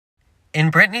In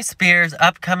Britney Spears'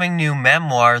 upcoming new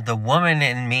memoir, The Woman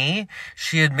in Me,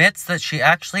 she admits that she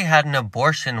actually had an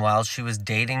abortion while she was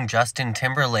dating Justin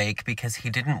Timberlake because he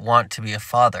didn't want to be a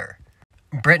father.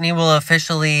 Britney will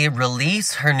officially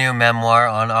release her new memoir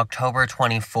on October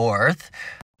 24th,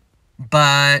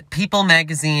 but People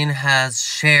magazine has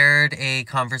shared a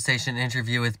conversation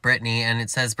interview with Britney, and it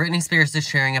says Britney Spears is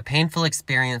sharing a painful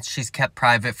experience she's kept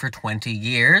private for 20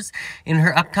 years. In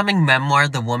her upcoming memoir,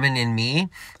 The Woman in Me,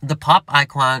 the pop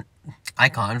icon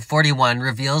 41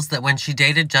 reveals that when she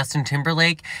dated Justin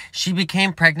Timberlake, she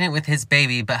became pregnant with his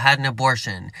baby but had an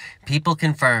abortion. People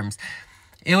confirms.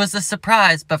 It was a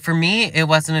surprise, but for me, it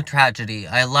wasn't a tragedy.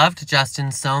 I loved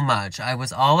Justin so much. I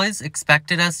was always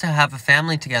expected us to have a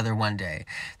family together one day.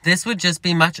 This would just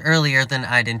be much earlier than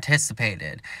I'd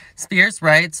anticipated. Spears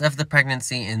writes of the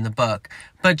pregnancy in the book,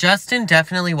 but Justin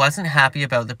definitely wasn't happy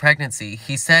about the pregnancy.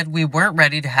 He said we weren't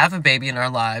ready to have a baby in our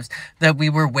lives, that we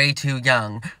were way too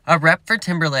young. A rep for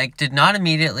Timberlake did not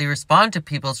immediately respond to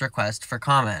People's request for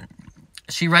comment.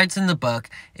 She writes in the book,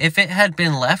 if it had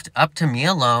been left up to me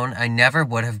alone, I never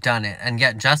would have done it, and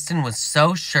yet Justin was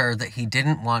so sure that he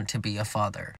didn't want to be a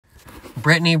father.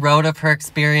 Britney wrote of her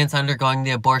experience undergoing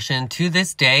the abortion. To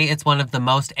this day, it's one of the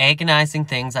most agonizing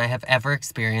things I have ever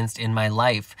experienced in my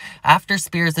life. After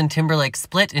Spears and Timberlake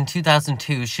split in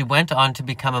 2002, she went on to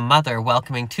become a mother,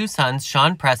 welcoming two sons,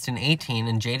 Sean Preston, 18,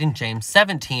 and Jaden James,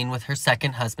 17, with her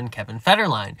second husband, Kevin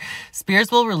Federline.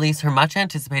 Spears will release her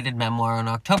much-anticipated memoir on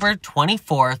October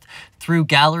 24th through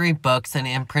Gallery Books, an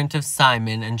imprint of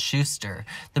Simon & Schuster.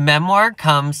 The memoir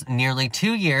comes nearly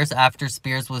 2 years after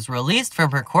Spears was released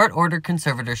from her court-ordered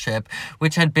conservatorship,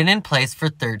 which had been in place for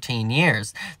 13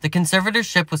 years. The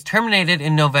conservatorship was terminated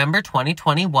in November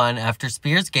 2021 after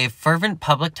Spears gave fervent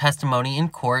public testimony in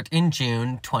court in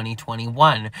June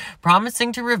 2021,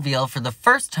 promising to reveal for the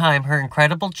first time her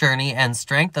incredible journey and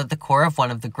strength at the core of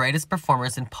one of the greatest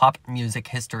performers in pop music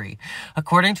history.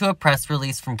 According to a press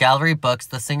release from Gallery Books,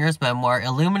 the singer's memoir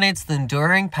illuminates the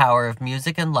enduring power of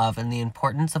music and love and the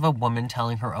importance of a woman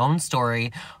telling her own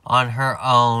story on her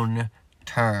own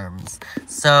terms.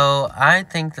 So I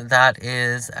think that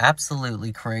is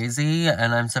absolutely crazy,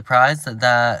 and I'm surprised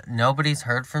that nobody's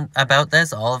heard about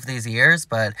this all of these years,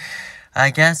 but I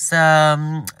guess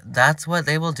that's what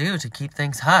they will do to keep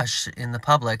things hush in the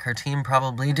public. Her team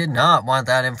probably did not want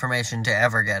that information to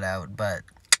ever get out, but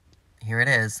here it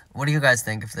is. What do you guys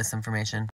think of this information?